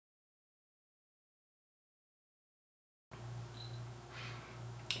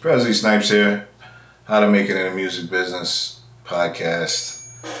Presley Snipes here. How to Make It in the Music Business podcast,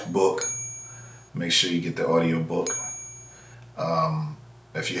 book. Make sure you get the audiobook.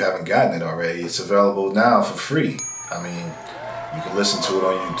 If you haven't gotten it already, it's available now for free. I mean, you can listen to it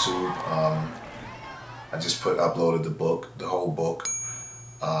on YouTube. I just uploaded the book, the whole book.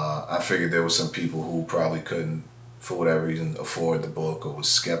 I figured there were some people who probably couldn't, for whatever reason, afford the book or was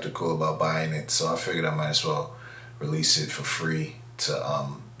skeptical about buying it. So I figured I might as well release it for free to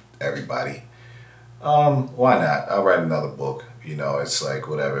everybody. Why not? I'll write another book. You know, it's like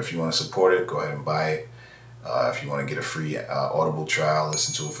whatever. If you want to support it, go ahead and buy it. If you want to get a free Audible trial,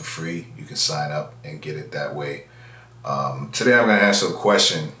 listen to it for free. You can sign up and get it that way. Today I'm going to answer a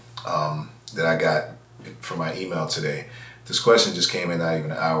question that I got from my email today. This question just came in not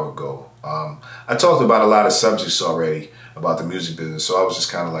even an hour ago. I talked about a lot of subjects already about the music business, so I was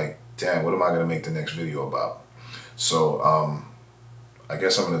just kind of like, damn, what am I going to make the next video about? So I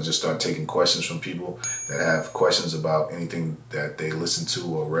guess I'm going to just start taking questions from people that have questions about anything that they listened to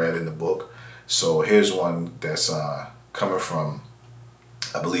or read in the book. So here's one that's coming from,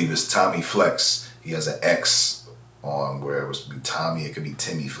 I believe it's Tommy Flex. He has an X on where it was be Tommy. It could be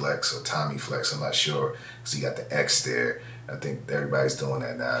Timmy Flex or Tommy Flex. I'm not sure because he got the X there. I think everybody's doing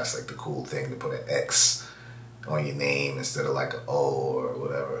that now. It's like the cool thing to put an X on your name instead of like an O or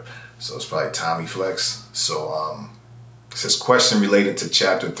whatever. So it's probably Tommy Flex. So it says, question related to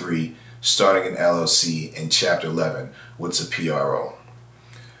Chapter 3, starting an LLC, and Chapter 11, what's a PRO?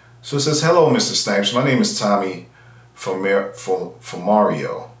 So it says, hello, Mr. Snipes. My name is Tommy Fumario.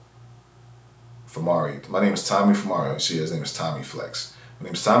 My name is Tommy Fumario. See, his name is Tommy Flex. My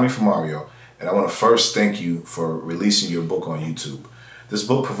name is Tommy Fumario, and I want to first thank you for releasing your book on YouTube. This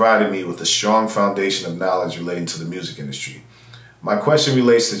book provided me with a strong foundation of knowledge relating to the music industry. My question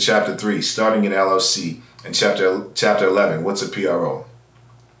relates to Chapter 3, starting an LLC, and Chapter 11, what's a PRO?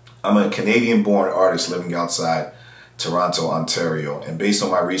 I'm a Canadian-born artist living outside Toronto, Ontario, and based on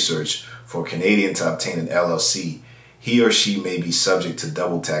my research, for a Canadian to obtain an LLC, he or she may be subject to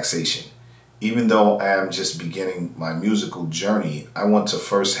double taxation. Even though I am just beginning my musical journey, I want to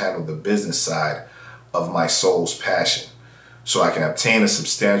first handle the business side of my soul's passion so I can obtain a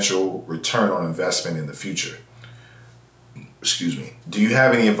substantial return on investment in the future. Excuse me. Do you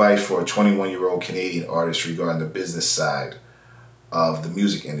have any advice for a 21-year-old Canadian artist regarding the business side of the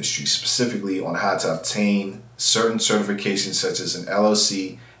music industry, specifically on how to obtain certain certifications such as an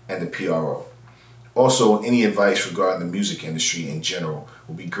LLC and the PRO? Also, any advice regarding the music industry in general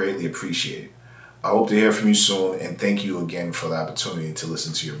will be greatly appreciated. I hope to hear from you soon, and thank you again for the opportunity to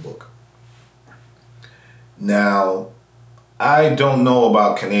listen to your book. Now, I don't know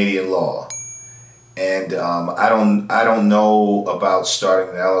about Canadian law. And I don't know about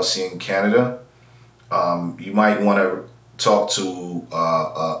starting an LLC in Canada. You might want to talk to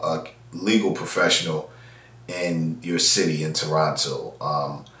a legal professional in your city in Toronto.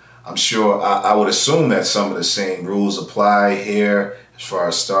 I'm sure I would assume that some of the same rules apply here as far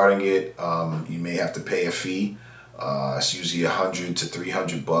as starting it. You may have to pay a fee. It's usually $100 to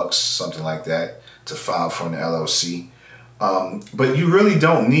 $300, something like that, to file for an LLC. But you really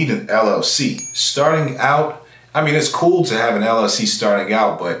don't need an LLC. Starting out, I mean, it's cool to have an LLC starting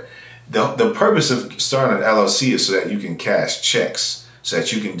out, but the purpose of starting an LLC is so that you can cash checks, so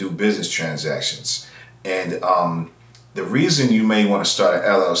that you can do business transactions. And the reason you may want to start an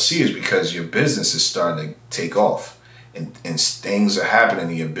LLC is because your business is starting to take off, and things are happening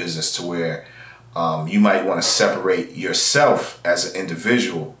in your business to where you might want to separate yourself as an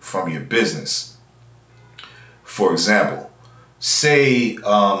individual from your business. For example, say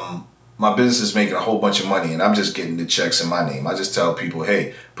my business is making a whole bunch of money and I'm just getting the checks in my name. I just tell people,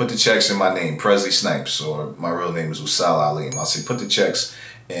 hey, put the checks in my name, Presley Snipes, or my real name is Usal Alim. I'll say, put the checks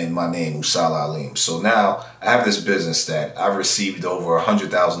in my name, Usal Alim. So now I have this business that I've received over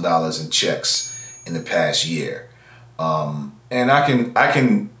 $100,000 in checks in the past year. And I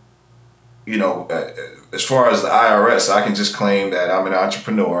can, you know, as far as the IRS, I can just claim that I'm an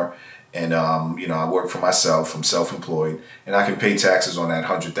entrepreneur. And, you know, I work for myself, I'm self-employed, and I can pay taxes on that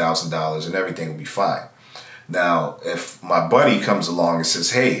 $100,000 and everything will be fine. Now, if my buddy comes along and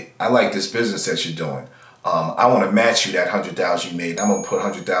says, hey, I like this business that you're doing. I want to match you that $100,000 you made. I'm going to put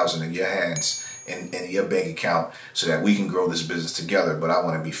 $100,000 in your hands and in your bank account so that we can grow this business together. But I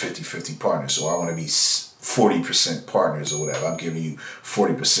want to be 50-50 partners. So I want to be 40% partners or whatever. I'm giving you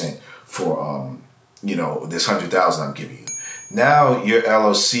 40% for, you know, this $100,000 I'm giving you. Now your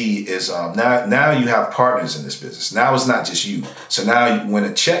LLC is now you have partners in this business. Now it's not just you. So now when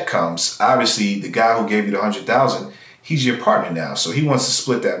a check comes, obviously the guy who gave you the $100,000, he's your partner now. So he wants to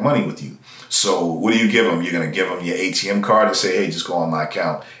split that money with you. So what do you give him? You're going to give him your ATM card and say, hey, just go on my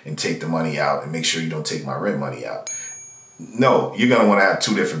account and take the money out and make sure you don't take my rent money out. No, you're going to want to have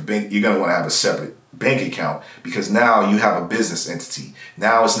two different you're going to want to have a separate bank account, because now you have a business entity.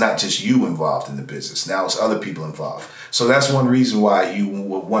 Now it's not just you involved in the business. Now it's other people involved. So that's one reason why you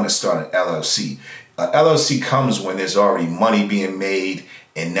would want to start an LLC. An LLC comes when there's already money being made,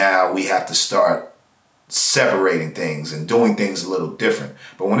 and now we have to start separating things and doing things a little different.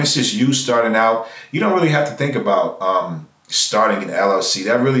 But when it's just you starting out, you don't really have to think about starting an LLC.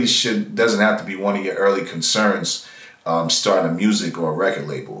 That really doesn't have to be one of your early concerns. Starting a music or a record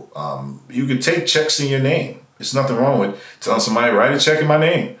label. You can take checks in your name. There's nothing wrong with telling somebody, write a check in my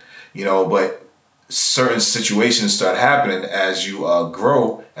name. You know, but certain situations start happening as you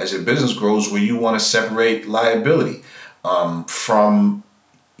grow, as your business grows, where you want to separate liability from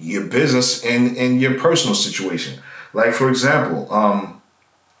your business and your personal situation. Like, for example,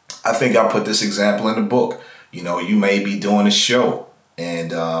 I think I put this example in the book. You know, you may be doing a show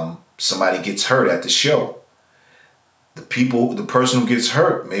and somebody gets hurt at the show. The person who gets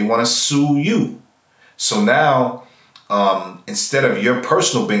hurt may want to sue you. So now, instead of your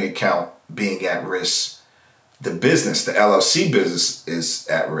personal bank account being at risk, the business, the LLC business, is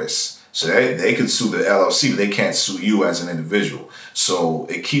at risk. So they could sue the LLC, but they can't sue you as an individual. So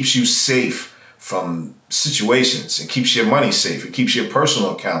it keeps you safe from situations. It keeps your money safe. It keeps your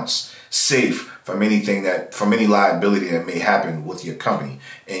personal accounts safe from any liability that may happen with your company.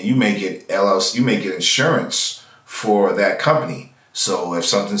 And you may get insurance for that company. So if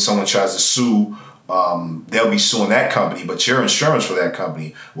someone tries to sue, they'll be suing that company, but your insurance for that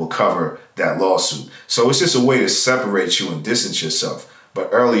company will cover that lawsuit. So it's just a way to separate you and distance yourself. But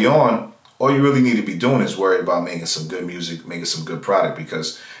early on, all you really need to be doing is worry about making some good music, making some good product,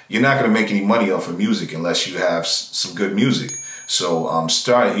 because you're not going to make any money off of music unless you have some good music. So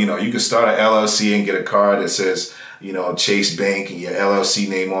you can start an LLC and get a card that says, Chase Bank and your LLC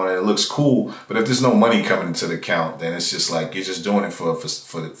name on it. It looks cool, but if there's no money coming into the account, then it's just like you're just doing it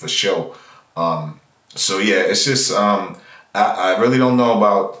for show. So yeah, it's just I really don't know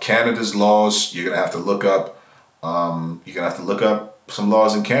about Canada's laws. You're gonna have to look up. Some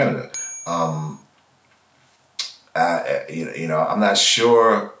laws in Canada. I'm not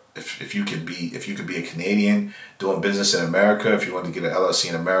sure if you could be a Canadian doing business in America. If you want to get an LLC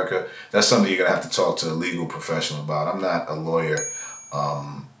in America, that's something you're gonna have to talk to a legal professional about. I'm not a lawyer,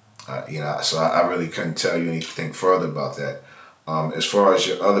 so I really couldn't tell you anything further about that. As far as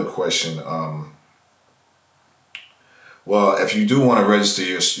your other question, well, if you do want to register,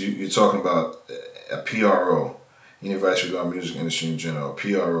 you're talking about a PRO, University of Music Industry in General.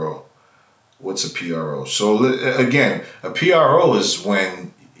 PRO. What's a PRO? So again, a PRO is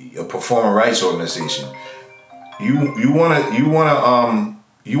when a performing rights organization. You want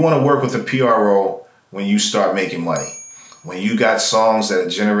to work with a PRO when you start making money. When you got songs that are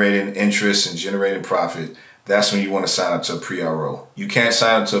generating interest and generating profit, that's when you want to sign up to a PRO. You can't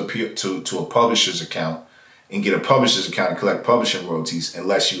sign up to a publisher's account and get a publisher's account and collect publishing royalties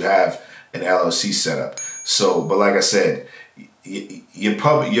unless you have an LLC set up. So, but like I said, your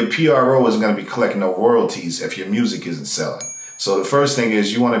PRO isn't going to be collecting no royalties if your music isn't selling. So the first thing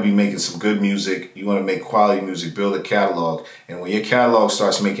is you want to be making some good music. You want to make quality music, build a catalog. And when your catalog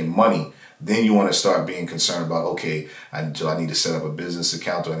starts making money, then you want to start being concerned about, okay, do I need to set up a business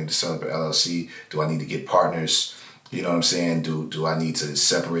account? Do I need to set up an LLC? Do I need to get partners? You know what I'm saying? Do I need to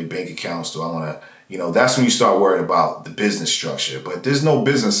separate bank accounts? Do I want to, that's when you start worrying about the business structure. But there's no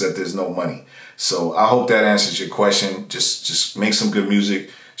business if there's no money. So I hope that answers your question. Just make some good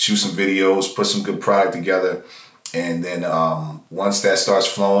music, shoot some videos, put some good product together. And then once that starts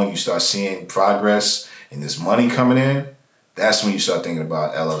flowing, you start seeing progress and there's money coming in. That's when you start thinking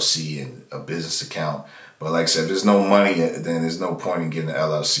about LLC and a business account. But like I said, if there's no money, then there's no point in getting an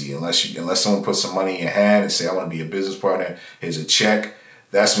LLC. Unless someone puts some money in your hand and say, I want to be a business partner, here's a check.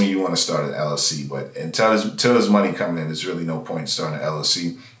 That's when you want to start an LLC. But until there's money coming in, there's really no point in starting an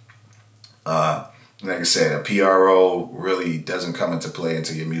LLC. Like I said, a PRO really doesn't come into play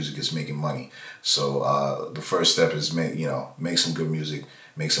until your music is making money. So the first step is make some good music,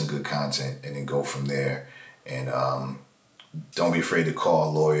 make some good content, and then go from there. And don't be afraid to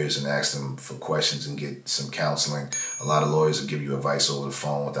call lawyers and ask them for questions and get some counseling. A lot of lawyers will give you advice over the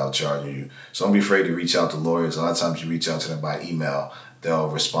phone without charging you. So don't be afraid to reach out to lawyers. A lot of times you reach out to them by email. They'll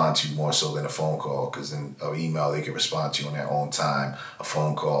respond to you more so than a phone call, because in an email they can respond to you on their own time. A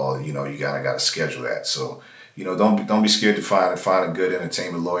phone call, you gotta schedule that. So don't be scared to find a good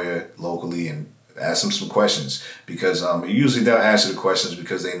entertainment lawyer locally, and Ask them some questions, because usually they'll answer the questions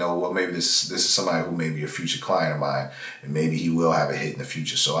because they know, well, maybe this is somebody who may be a future client of mine, and maybe he will have a hit in the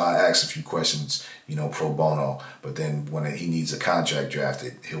future. So I ask a few questions, you know, pro bono. But then when he needs a contract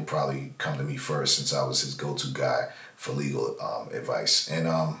drafted, he'll probably come to me first, since I was his go-to guy for legal advice. And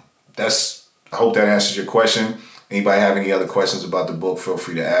I hope that answers your question. Anybody have any other questions about the book, feel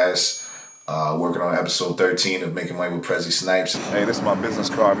free to ask. Working on episode 13 of Making Money with Prezi Snipes. Hey, this is my business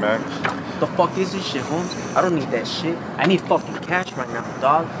card, man. The fuck is this shit, Holmes? I don't need that shit. I need fucking cash right now,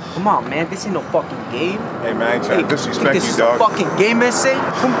 dog. Come on, man. This ain't no fucking game. Hey, man, I ain't trying to disrespect this you, is dog. a fucking game essay?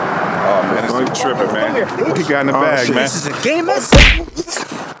 Come on. Oh, man, this is tripping, man. What you got in the bag, man? This is a game essay?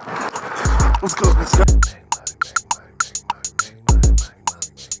 Let's go, let's go.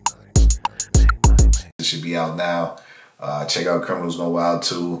 It should be out now. Check out Criminals Gone Wild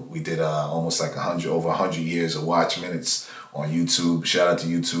 2. We did almost like over 100 years of watch minutes on YouTube. Shout out to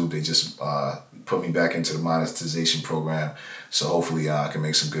YouTube. They just put me back into the monetization program. So hopefully I can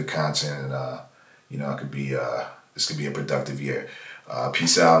make some good content, and you know, this could be a productive year.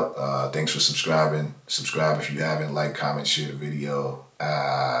 Peace out. Thanks for subscribing. Subscribe if you haven't. Like, comment, share the video.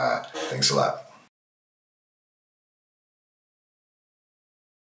 Thanks a lot.